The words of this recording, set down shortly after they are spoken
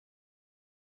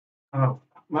Uh,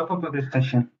 Welcome to this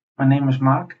session. My name is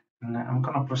Mark, and I'm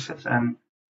going to process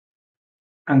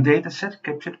a data set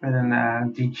captured with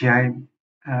an DJI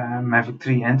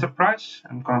M3E Enterprise.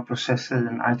 I'm going to process it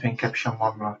in iTwin Capture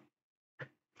Modeler.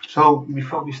 So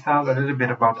before we start, a little bit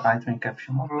about iTwin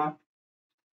Capture Modeler.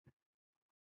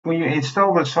 When you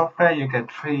install the software, you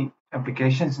get 3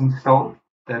 applications installed.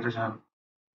 There is a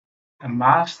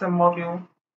master module,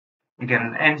 we get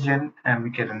an engine, and we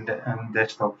get a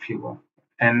desktop viewer.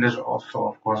 And there's also,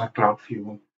 of course, a cloud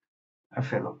view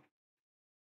available.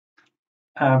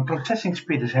 Processing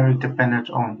speed is heavily dependent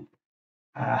on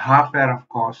hardware, of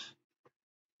course.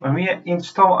 When we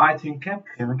install iTwin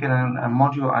Capture, we get a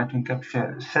module iTwin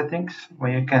Capture settings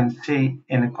where you can see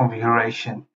in the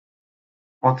configuration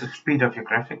what the speed of your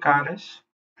graphic card is.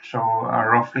 So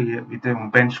roughly we do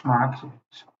benchmarks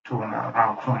to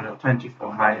around 220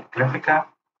 for my graphic card.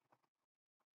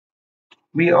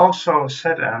 We also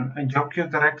set a job queue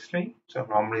directory. So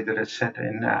normally that is set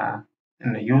in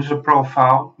the user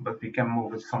profile, but we can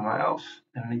move it somewhere else.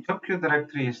 And the job queue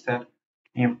directory is that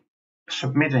you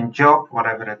submit a job,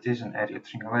 whatever it is, an area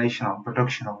triangulation or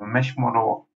production of a mesh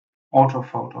model,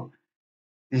 orthophoto.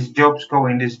 These jobs go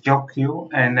in this job queue,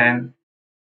 and then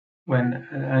when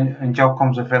a job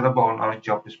comes available, another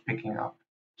job is picking up.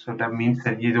 So that means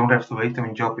that you don't have to wait till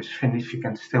a job is finished. You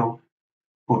can still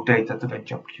put data to that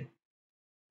job queue.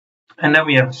 And then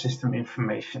we have a system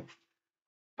information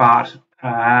part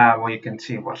where you can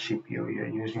see what CPU you're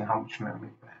using, how much memory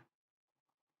you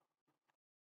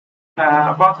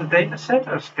have. About the dataset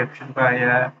as captured by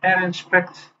Air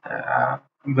Inspect,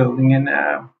 building in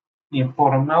near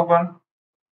Port Melbourne.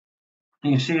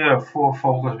 And you see 4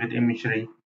 folders with imagery,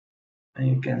 and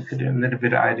you can get a little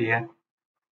bit of idea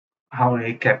how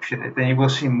they captured it. And you will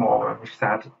see more when we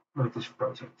start with this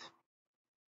project.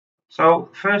 So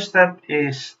first step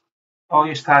is,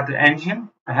 you start the engine.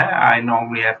 I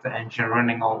normally have the engine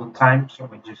running all the time, so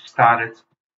we just start it.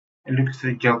 It looks to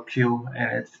the job queue,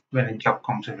 and when a job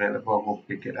comes available, we'll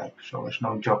pick it up. So there's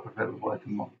no job available at the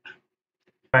moment.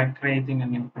 By creating a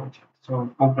new project.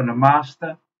 So open the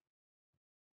master.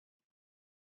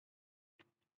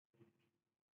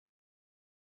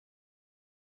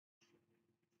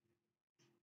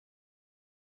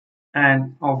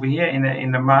 And over here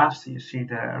in the master, you see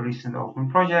the recent open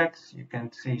projects. You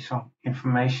can see some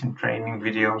information, training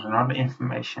videos, and other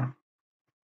information.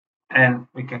 And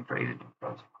we can create a new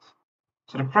project.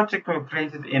 So the project will be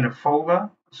created in a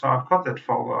folder. So I've got that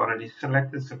folder already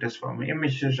selected. So this is where my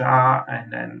images are.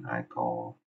 And then let's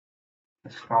call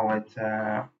it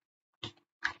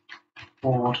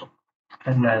board.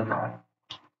 And then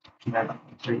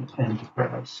M3E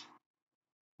Enterprise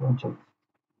project.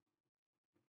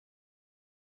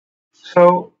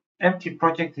 So empty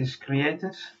project is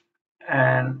created,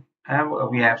 and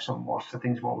we have some more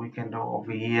settings what we can do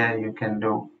over here. You can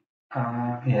do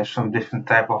some different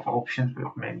type of options,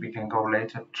 but maybe we can go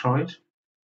later through it.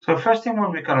 So first thing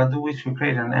what we're gonna do is we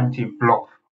create an empty block,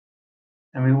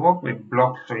 and we work with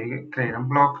blocks. So you create a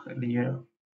block, you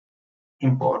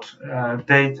import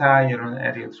data, you run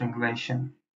area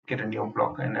triangulation, get a new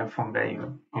block, and then from there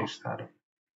you start it.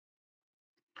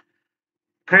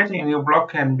 Creating a new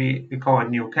block can be, we call it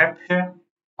new capture,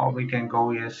 or we can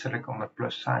go here, select on the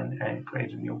plus sign and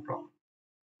create a new block.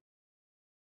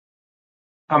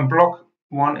 Block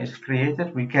 1 is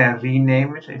created. We can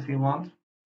rename it if you want.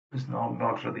 It's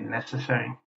not really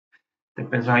necessary.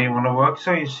 Depends how you want to work.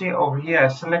 So you see over here, I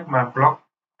select my block.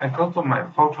 I go to my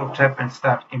photo tab and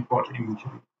start import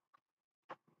imagery.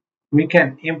 We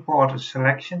can import a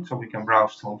selection, so we can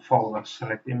browse to a folder,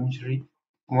 select imagery.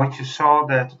 And what you saw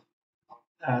that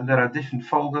there are different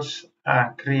folders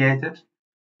created.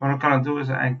 What I'm gonna do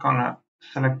is I'm gonna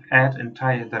select add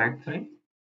entire directory.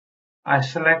 I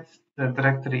select the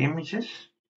directory images,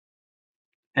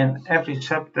 and every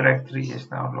subdirectory is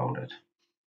now loaded.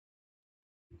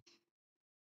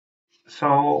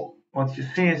 So what you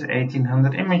see is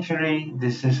 1800 imagery.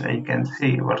 This is, you can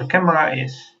see what the camera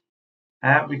is.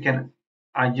 We can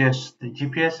adjust the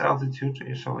GPS altitude,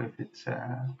 so if it's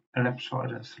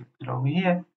ellipsoid, I select it over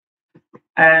here.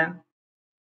 And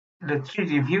the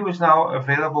 3D view is now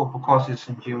available because it's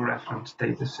a georeference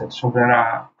dataset. So there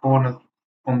are coordinates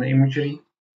on the imagery,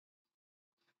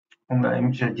 on the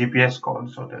image GPS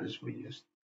coordinates, so that is reused.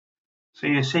 So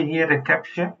you see here the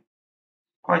capture,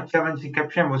 quite challenging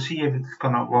capture. We'll see if it's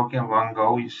gonna work in one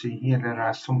go. You see here there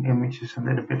are some images a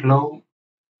little bit low,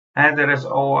 and that is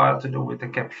all to do with the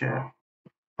capture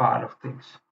part of things.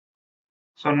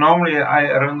 So normally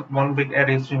I run one big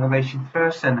area simulation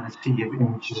first, and then see if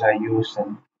images are used,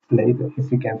 and later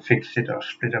if we can fix it or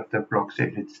split up the blocks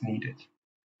if it's needed.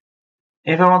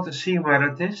 If I want to see where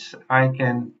it is, I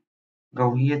can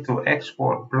go here to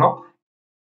export block,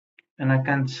 and I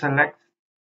can select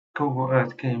Google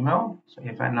Earth KML. So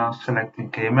if I now select in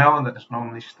KML, that is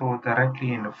normally stored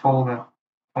directly in the folder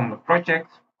from the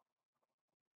project,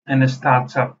 and it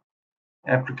starts up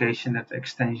application that the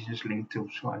extension is linked to.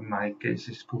 So in my case,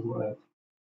 it's Google Earth.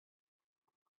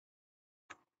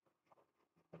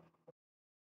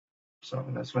 So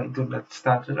that's why let's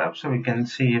start it up so we can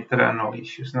see if there are no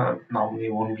issues. Now, normally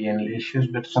there won't be any issues,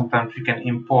 but sometimes you can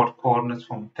import coordinates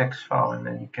from a text file and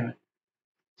then you can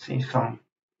see some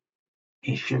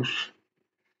issues.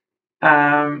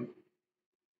 So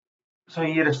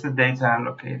here is the data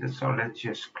located. So let's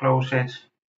just close it.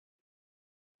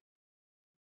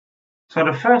 So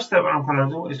the first step I'm going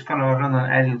to do is going to run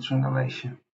an audio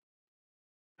triangulation.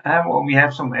 Well, we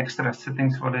have some extra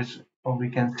settings for this, or we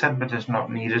can set, but it's not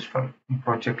needed for a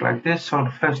project like this. So the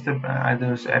first step I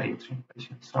do is audio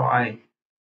triangulation. So I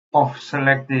off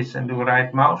select this and do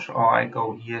right mouse, or I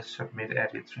go here, submit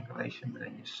audio triangulation, and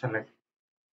then you select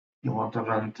you want to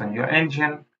run it on your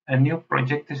engine. A new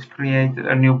project is created,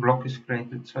 a new block is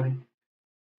created, sorry.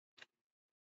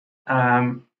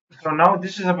 So now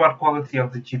this is about quality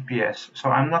of the GPS. So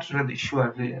I'm not really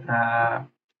sure if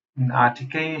an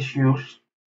RTK is used.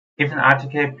 If an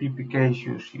RTK PPK is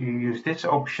used, you use this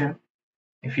option.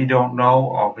 If you don't know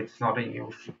or if it's not in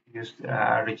use, use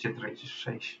rigid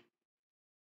registration.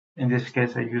 In this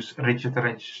case, I use rigid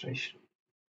registration.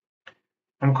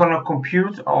 I'm going to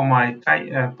compute all my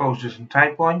poses and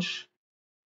tie points,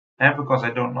 and because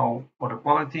I don't know what the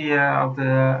quality of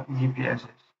the GPS is.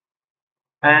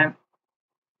 And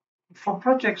for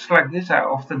projects like this, I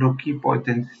often do key point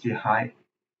density high.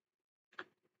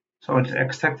 So it's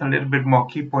extract a little bit more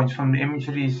key points from the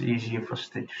imagery is easier for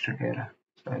stitch together.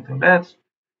 So I do that.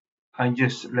 I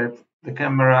just let the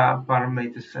camera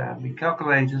parameters be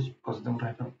calculated because I don't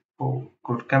have a full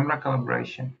good camera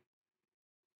calibration.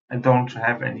 I don't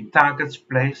have any targets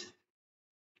placed.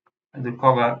 I do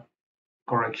color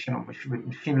correction with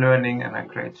machine learning and I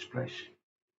create splash.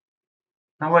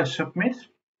 Now I submit,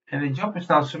 and the job is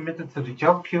now submitted to the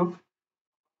job queue.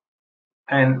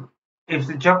 And if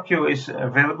the job queue is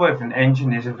available, if an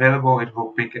engine is available, it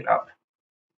will pick it up.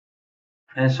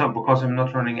 And so because I'm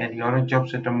not running any other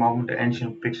jobs at the moment, the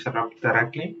engine picks it up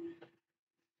directly.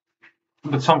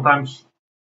 But sometimes,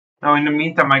 now in the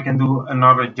meantime, I can do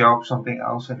another job, something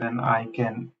else, and then I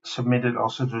can submit it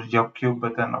also to the job queue.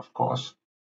 But then, of course,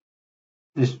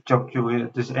 this job queue,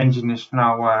 this engine is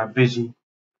now busy.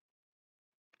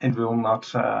 It will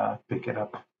not pick it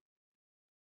up.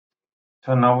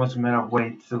 So now it's a matter of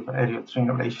wait till the audio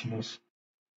triangulation is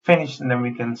finished, and then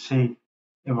we can see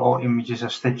if all images are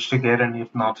stitched together, and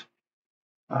if not,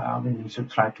 we need to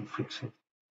try to fix it.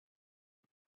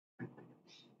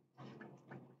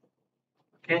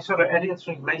 Okay, so the audio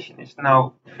triangulation is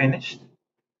now finished.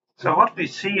 So what we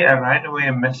see right away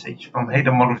a message from hey,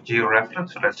 the model is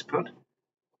georeferenced, so that's good.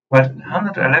 But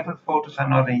 111 photos are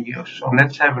not in use, so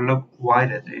let's have a look why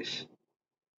that is.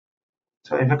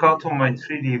 So if I go to my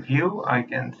 3D view, I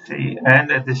can see, and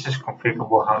this is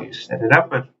configurable how you set it up,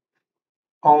 but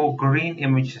all green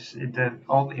images,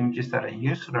 all the images that are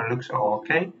used, so that looks all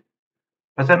okay.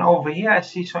 But then over here, I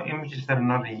see some images that are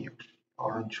not in use,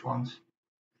 orange ones.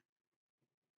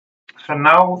 So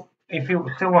now, if you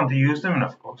still want to use them, and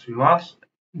of course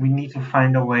we need to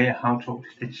find a way how to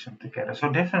stitch them together.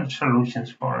 So different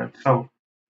solutions for it. So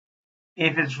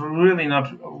if it's really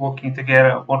not working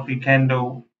together, what we can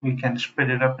do, we can split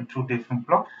it up into different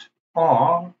blocks.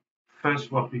 Or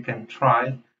first, what we can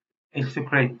try is to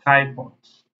create tie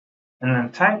points. And a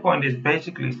tie point is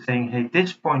basically saying, hey,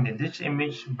 this point in this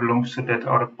image belongs to that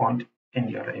other point in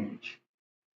the other image.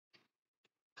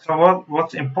 So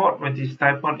what's important with this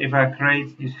tie point, if I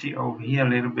create, you see over here a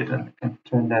little bit, and I can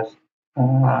turn that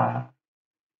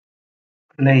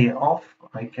layer off.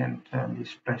 I can turn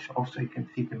this splash off so you can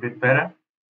see it a bit better.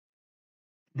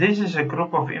 This is a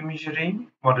group of imagery,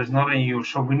 what is not in use.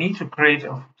 So we need to create,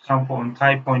 for example, a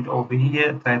tie point over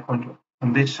here, a tie point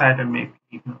on this side, and maybe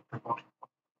even at the bottom.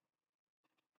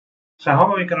 So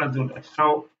how are we going to do that?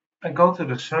 So I go to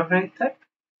the survey tab,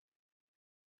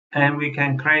 and we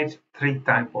can create 3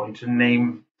 tie points. A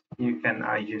name,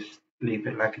 I just leave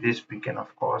it like this. We can,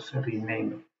 of course,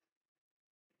 rename it.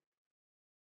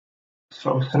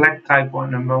 So select tie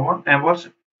point number 1. And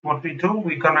what we do,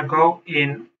 we're going to go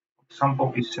in, for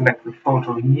example, we select the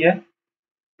photo here.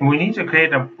 And we need to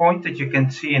create a point that you can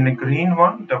see in the green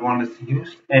one, the one that's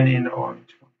used, and in the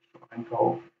orange one. So I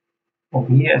go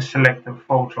over here, select the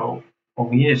photo.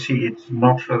 Over here, see it's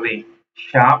not really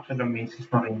sharp, so that means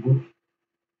it's not in use.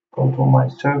 Go to my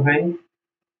survey.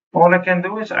 All I can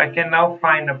do is I can now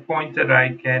find a point that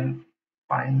I can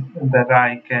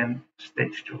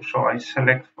stitch to. So I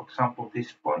select, for example,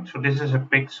 this point. So this is a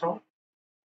pixel,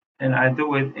 and I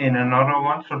do it in another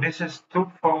one. So this is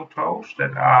two photos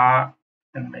that are,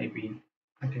 and maybe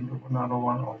I can do another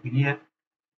one over here.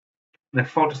 The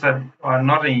photos that are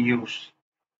not in use,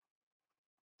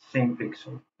 same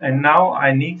pixel. And now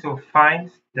I need to find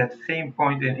that same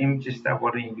point in images that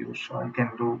were in use. So I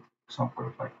can do, for example,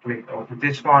 if I click over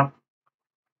this one,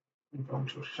 go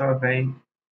to survey,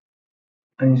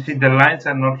 and you see the lines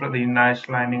are not really nice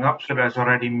lining up, so that's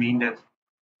already mean that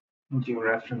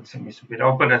georeferencing is a bit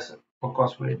off, but that's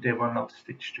because they were not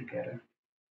stitched together.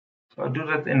 So I do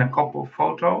that in a couple of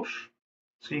photos.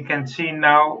 So you can see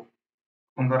now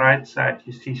on the right side,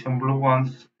 you see some blue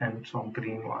ones and some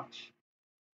green ones.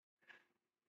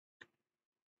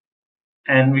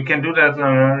 And we can do that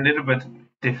on a little bit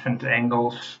different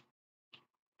angles.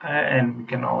 And we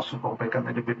can also go back a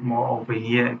little bit more over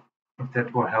here, if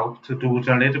that will help to do it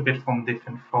a little bit from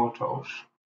different photos.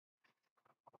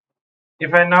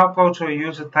 If I now go to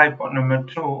user type on number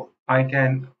 2, I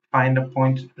can find a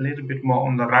point a little bit more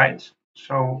on the right.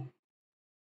 So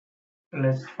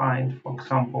let's find, for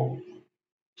example,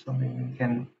 something we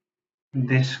can,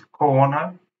 this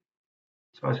corner.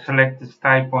 So I select this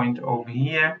type point over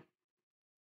here.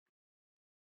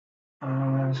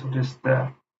 So this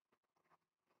the,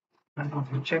 I need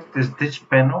to check this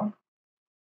panel.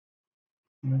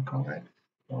 Am I correct?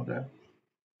 So the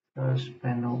first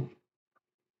panel.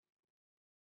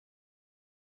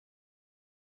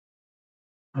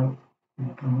 Oh,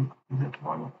 that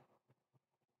one.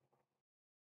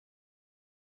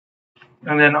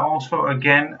 And then also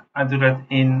again, I do that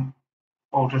in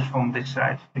photos from this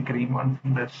side, the green one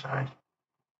from that side.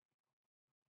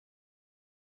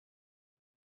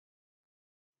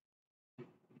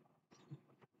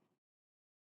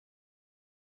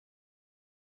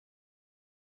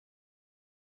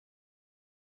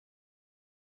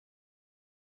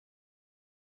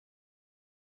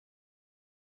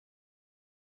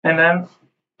 And then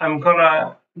I'm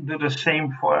gonna do the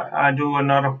same for, I do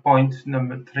another point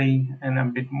number 3 and a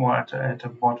bit more at the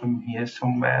bottom here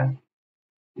somewhere,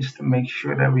 just to make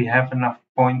sure that we have enough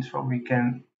points so we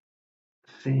can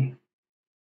see.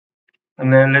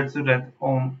 And then let's do that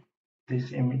on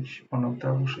this image, one of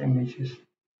those images.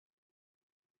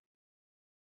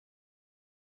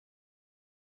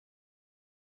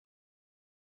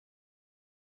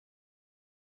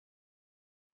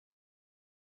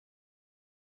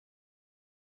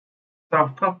 So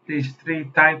I've got these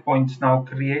 3 type points now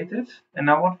created, and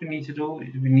now what we need to do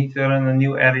is we need to run a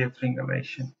new area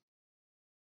triangulation.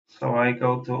 So I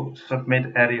go to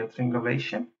submit area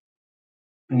triangulation.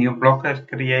 A new block is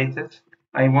created.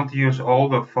 I want to use all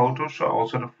the photos, so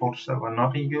also the photos that were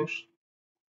not in use.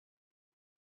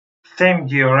 Same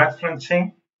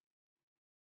georeferencing.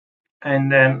 And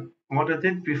then what I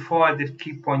did before, I did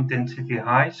key point density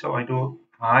high, so I do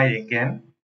high again.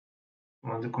 I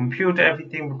want to compute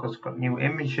everything because it's got new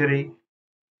imagery.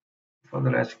 For the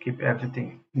rest, keep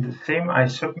everything the same. I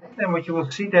submit, and what you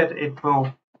will see that it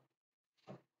will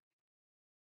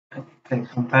take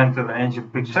some time till the engine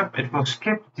picks up. It will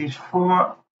skip these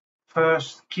 4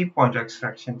 first key point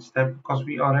extraction steps because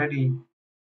we already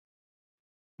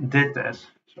did that.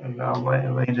 So now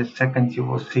wait a second, you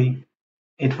will see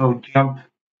it will jump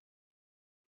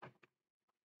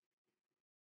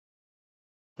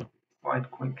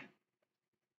quite quick.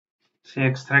 See,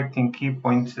 extracting key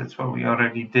points, that's what we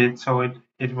already did. So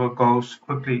it will go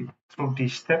quickly through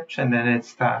these steps and then it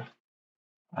starts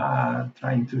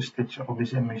trying to stitch all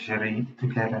this imagery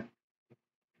together.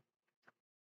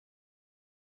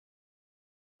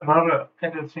 Another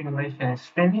edit simulation is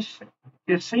finished.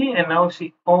 You see, and now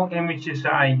see all images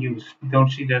I use. You don't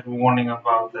see that warning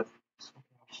about that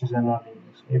images are not in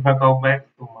use. If I go back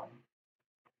to my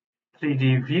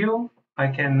 3D view, I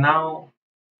can now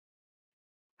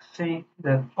see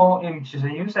that all images are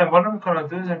used. And what I'm going to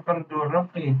do is I'm going to do a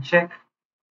roughly check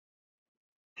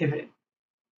if it,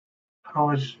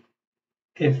 how is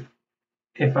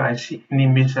if I see any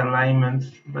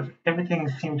misalignments, but everything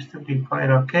seems to be quite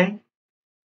okay.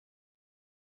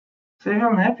 So if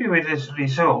I'm happy with this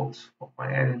result of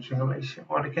my edit simulation,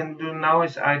 what I can do now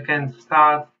is I can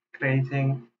start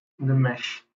creating the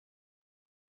mesh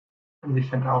and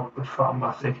different output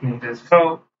formats if needed.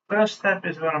 So first step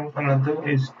is what I'm going to do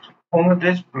is on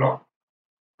this block,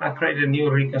 I create a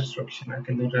new reconstruction. I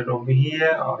can do that over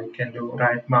here, or I can do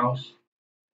right mouse,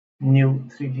 new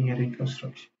 3D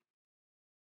reconstruction.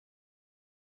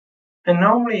 And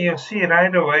normally you see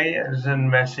right away as a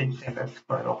message, and that's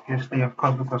quite obviously, of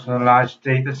course, because of a large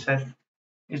data set,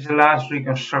 is the last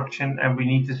reconstruction, and we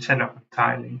need to set up a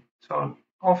tiling. So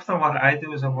often what I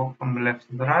do is I walk from the left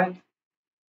to the right.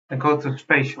 I go to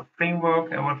spatial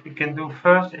framework, and what we can do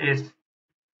first is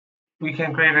we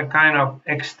can create a kind of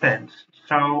extent.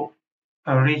 So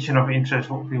a region of interest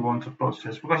what we want to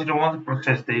process, because you don't want to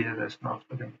process data that's not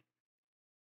within.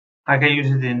 I can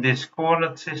use it in this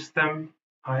coordinate system.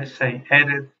 I say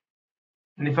edit,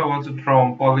 and if I want to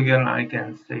draw a polygon, I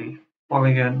can say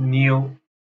polygon new,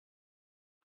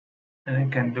 and I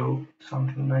can do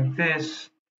something like this.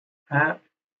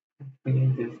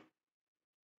 Bring this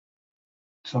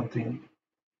something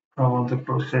I want to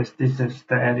process. This is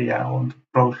the area I want to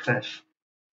process.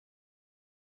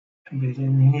 I get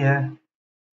in here,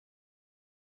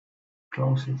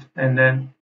 close it, and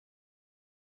then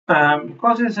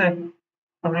because it's a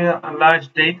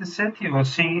large data set, you will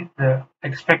see the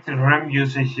expected RAM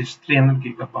usage is 300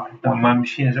 gigabytes. Now my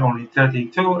machine is only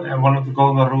 32, and one of the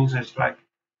golden rules is like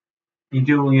you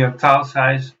do your tile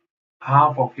size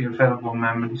half of your available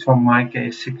memory. So in my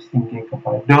case, 16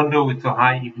 gigabytes. Don't do it too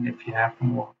high, even if you have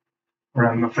more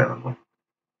RAM available.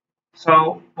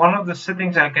 So one of the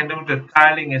settings I can do the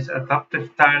tiling is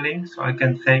adaptive tiling. So I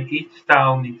can say each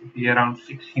tile needs to be around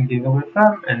 16 gigabyte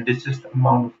RAM, and this is the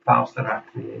amount of tiles that I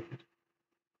created.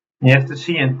 You have to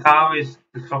see in tile is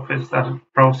the software started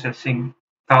processing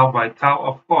tile by tile.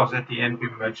 Of course, at the end we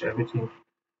merge everything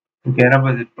together,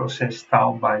 but it processes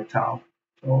tile by tile.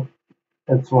 So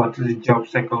that's what the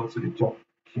jobs that go to the job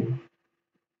queue.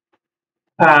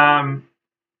 So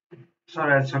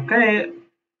that's okay.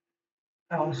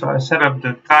 So I set up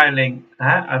the tiling,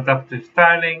 adaptive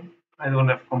tiling. I don't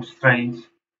have constraints.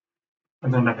 I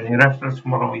don't have any reference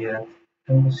model yet.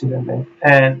 And we'll see that later.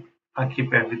 And I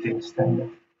keep everything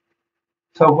standard.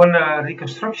 So when the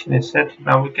reconstruction is set,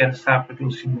 now we can start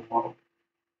producing the model.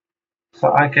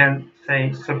 So I can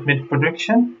say submit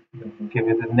production, give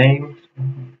it a name.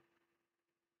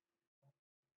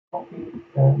 Copy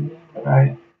the name that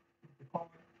I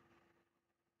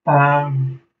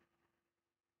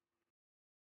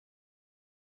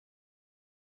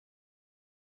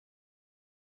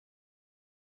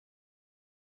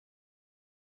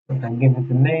can give it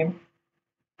a name.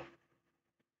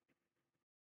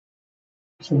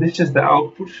 So this is the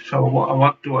output. So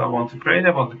what do I want to create? I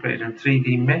want to create a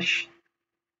 3D mesh.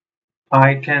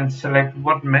 I can select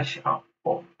what mesh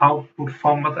output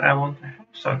format I want to have.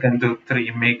 So I can do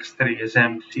 3mix,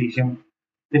 3SM, cesium,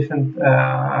 different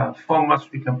formats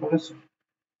we can put it.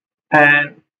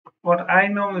 And what I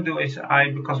normally do is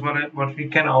because what we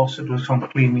can also do some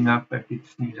cleaning up if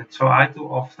it's needed. So I do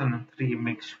often a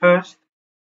 3mix first.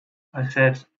 I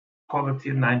said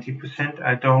quality 90%.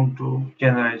 I don't do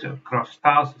generator across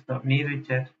tiles, it's not needed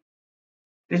yet.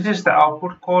 This is the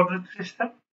output coordinate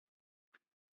system.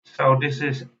 So this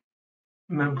is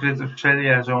Grid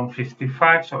Australia zone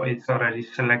 55, so it's already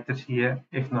selected here.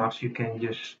 If not, you can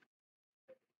just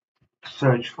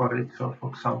search for it. So for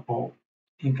example,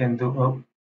 you can do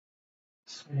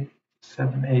say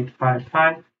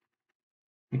 7855.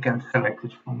 You can select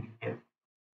it from here.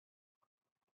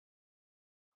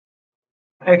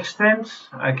 Extents,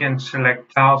 I can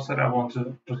select tiles that I want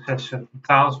to process certain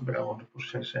tiles, but I want to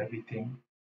process everything.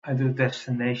 I do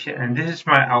destination, and this is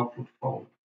my output folder.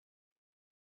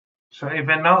 So if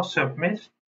I now submit,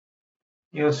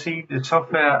 you'll see the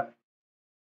software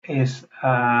is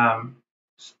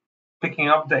picking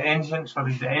up the engine.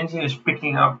 Sorry, the engine is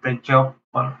picking up the job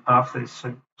after it's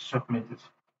submitted.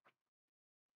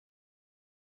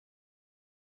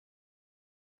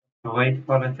 So wait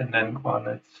for it, and then when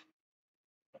it's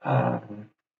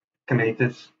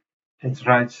created, it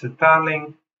writes the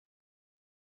tiling,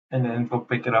 and then it will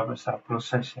pick it up and start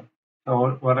processing.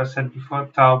 So what I said before,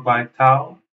 tile by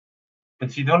tile,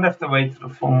 but you don't have to wait till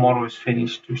the full model is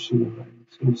finished to see it.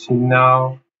 So you see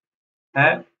now,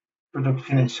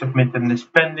 production is submitted and is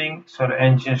pending, so the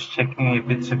engine is checking if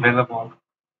it's available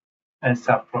and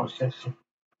start processing.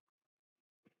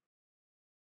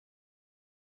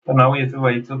 So now we have to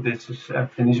wait till this is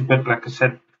finished, but like I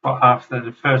said, after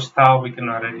the first tile, we can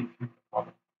already view the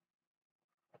model.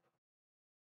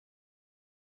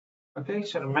 Okay,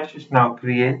 so the mesh is now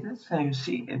created, and you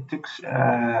see it took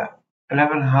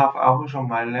 11.5 hours on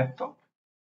my laptop.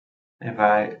 If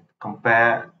I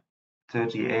compare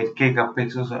 38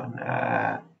 gigapixels and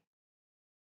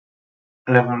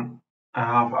 11.5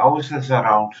 hours, that's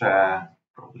around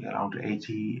probably around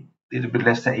 80, a little bit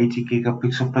less than 80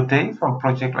 gigapixels per day for a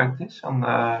project like this on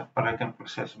what I can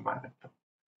process on my laptop.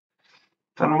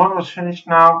 So the model is finished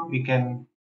now. We can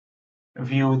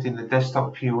view it in the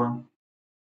desktop viewer,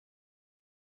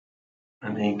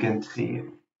 and then you can see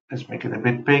Let's make it a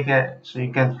bit bigger so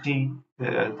you can see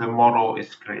the model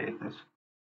is created.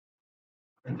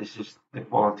 And this is the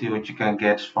quality which you can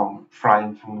get from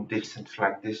flying from a distance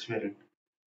like this with a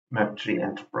M3E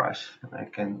Enterprise. And I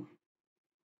can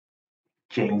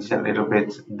change a little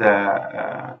bit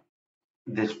the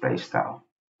display style.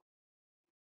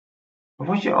 But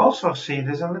what you also see,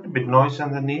 there's a little bit noise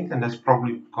underneath, and that's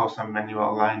probably because I'm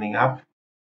manual lining up,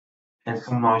 and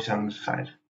some noise on the side.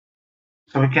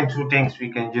 So we can do things. We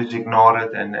can just ignore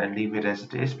it and leave it as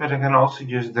it is, but I can also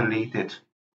just delete it.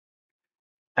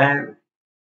 And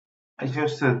I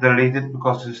just delete it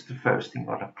because it's the first thing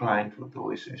what a client will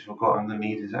do is will go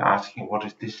underneath and asking what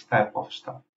is this type of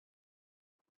stuff.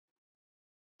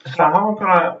 So how I'm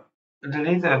gonna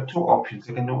delete, there are two options.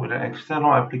 I can do it with an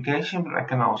external application, but I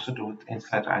can also do it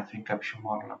inside iTwin Capture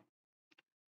Modeler.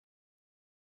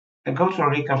 I go to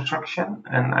reconstruction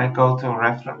and I go to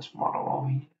reference model over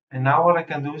here. And now what I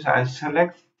can do is I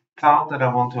select the tile that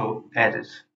I want to edit,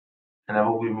 and there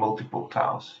will be multiple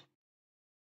tiles.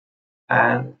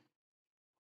 And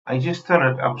I just turn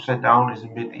it upside down. It's a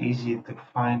bit easier to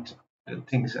find the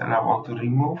things that I want to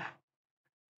remove.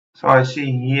 So I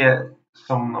see here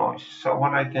some noise. So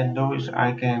what I can do is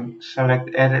I can select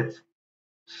edit,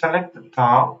 select the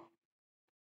tile,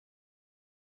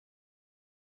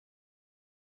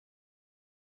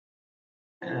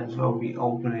 and it will be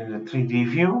open in the 3D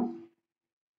view.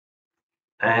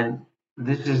 And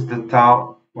this is the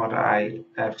tile what I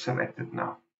have selected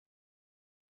now.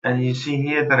 And you see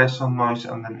here there is some noise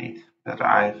underneath that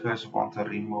I first want to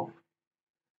remove.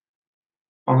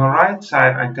 On the right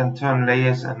side I can turn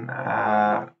layers and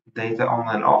data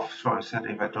on and off. So I said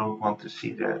if I don't want to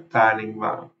see the tiling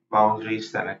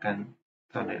boundaries, then I can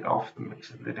turn it off to make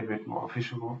it a little bit more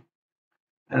visible.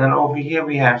 And then over here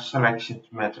we have selection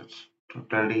methods to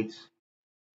delete.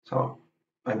 So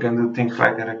I can do things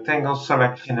like a rectangle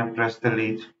selection and press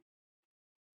delete.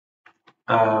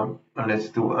 Let's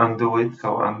do undo it.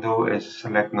 So undo is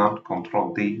select none,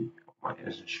 Control D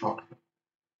as a shortcut.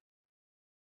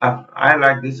 I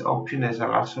like this option as a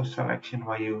lasso selection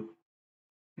where you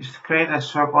just create a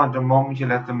circle, and the moment you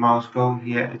let the mouse go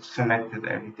here, it's selected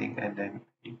everything, and then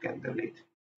you can delete.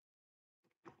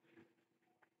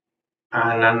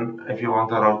 And then if you want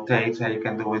to rotate, you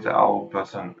can do with the Alt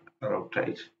button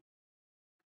rotate.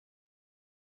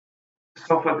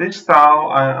 So for this style,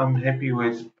 I'm happy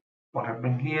with what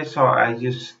happened here. So I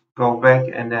just go back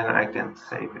and then I can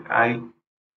save it. I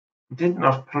did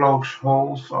not close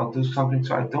holes or do something,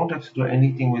 so I don't have to do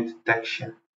anything with the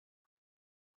texture.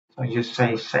 So I just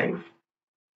say save.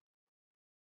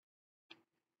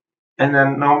 And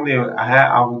then normally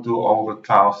I will do all the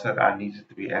tiles that I needed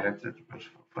to be edited. But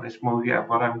for this movie,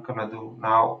 what I'm gonna do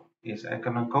now is I'm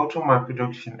gonna go to my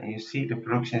production, and you see the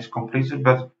production is completed,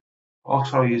 but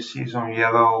also you see some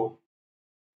yellow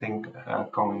thing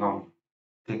going on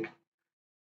tick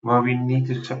where we need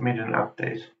to submit an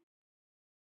update.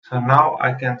 So now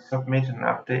I can submit an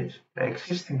update. The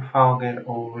existing file get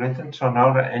overwritten, so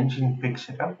now the engine picks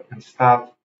it up and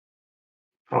start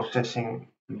processing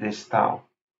this tile.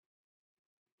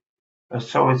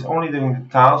 So it's only doing the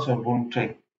tile, so it won't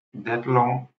take that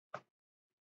long.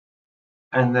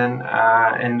 And then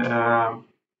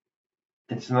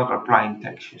it's not applying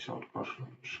texture, so it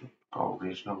should go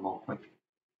reasonably quick.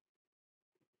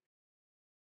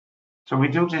 So we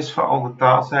do this for all the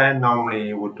tiles, and normally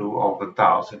you would do all the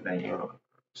tiles and then you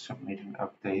submit an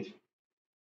update.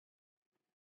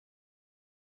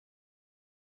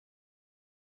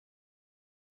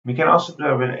 We can also do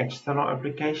it with an external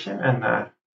application, and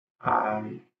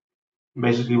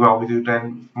basically what we do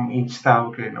then from each tile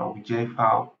we create an OBJ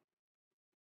file.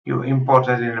 You import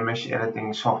it in a mesh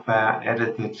editing software,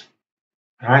 edit it,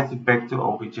 write it back to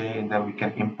OBJ, and then we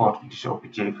can import these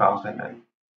OBJ files, and then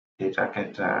data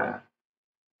get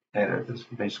edited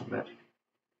based on that.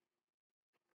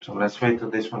 So let's wait till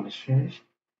this one is finished.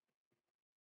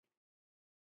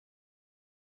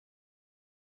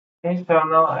 Okay, so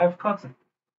now I've got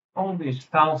all these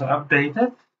tiles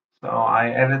updated. So I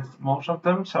added most of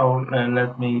them. So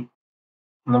let me,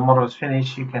 when the model is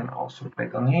finished, you can also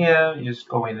click on here. You just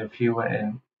go in the viewer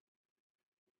and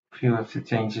view if the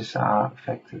changes are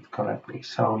affected correctly.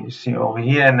 So you see over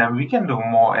here, and then we can do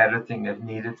more editing if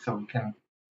needed. So we can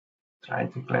try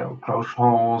to close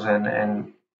holes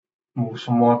and move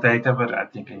some more data, but I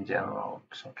think in general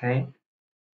it's okay.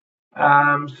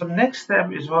 So next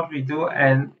step is what we do,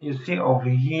 and you see over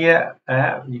here,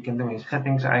 you can do in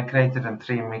settings. I created a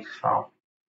 3 mix file,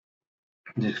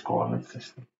 this coordinate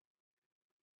system.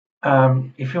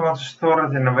 If you want to store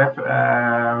it in a web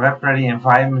ready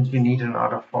environment, you need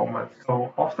another format.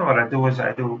 So often what I do is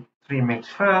I do premix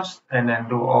first and then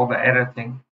do all the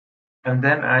editing. And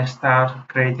then I start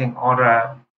creating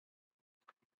other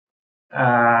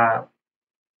file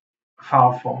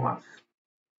formats.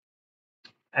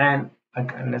 And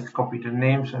let's copy the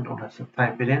name so I don't have to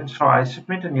type it in. So I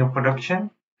submit a new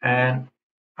production and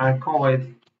I call it,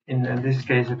 in this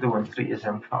case, I do a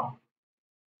 3SM file.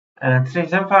 And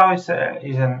 3SM file is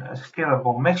a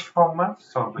scalable mesh format.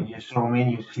 So when you zoom in,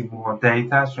 you see more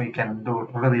data, so you can do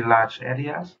really large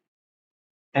areas.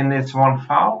 And it's one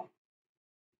file.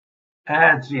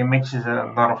 And 3MX is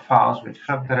a lot of files with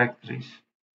subdirectories.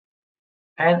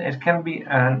 And it can be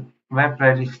a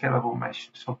web-ready scalable mesh.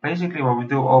 So basically what we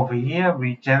do over here,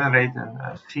 we generate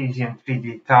a cesium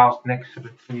 3D tiles next to the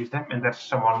 3SM, and that's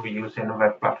the one we use in the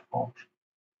web platforms.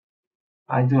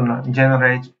 I do not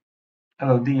generate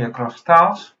LOD across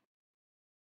tiles,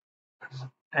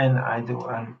 and I do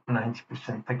a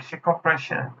 90% texture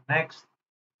compression. Next,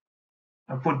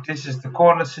 I put this is the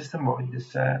coordinate system, but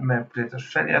this map grid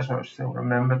Australia, so I still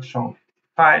remembered zone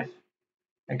 55.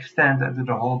 Extend that to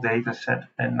the whole data set,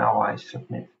 and now I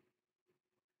submit.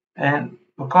 And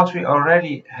because we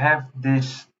already have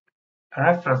this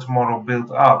reference model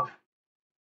built up,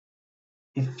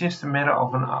 it's just a matter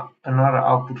of another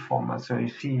output format. So you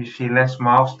see less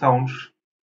milestones.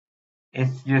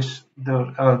 It's just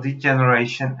the LOD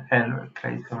generation and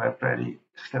create a web-ready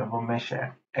scalable mesh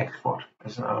export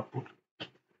as an output.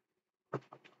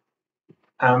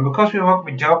 Because we work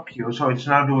with job queue, so it's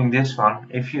now doing this one.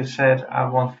 If you said I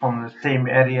want from the same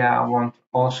area, I want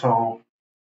also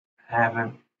have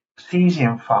a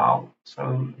cesium file.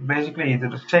 So basically you do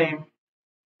the same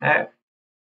and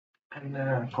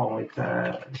call it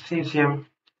cesium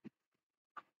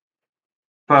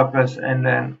purpose and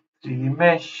then 3D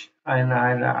mesh, and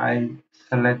I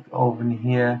select over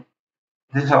here.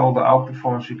 These are all the output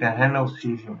forms you can handle.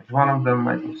 Cesium is one of them.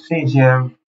 I do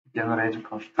cesium, generate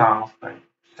across tiles by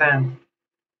 %.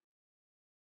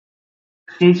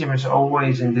 Cesium is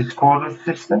always in this coordinate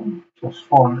system, just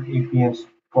for EPS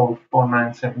code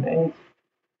 4978.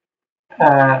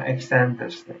 Extend the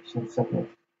steps and submit.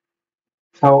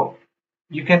 So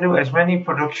you can do as many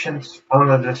productions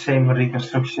under the same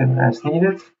reconstruction as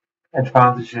needed.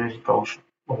 Advantage is it goes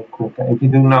way quicker. If you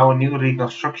do now a new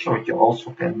reconstruction, what you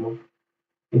also can do,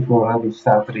 it will already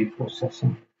start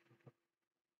reprocessing.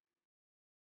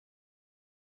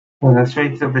 So let's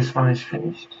wait till this one is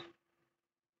finished.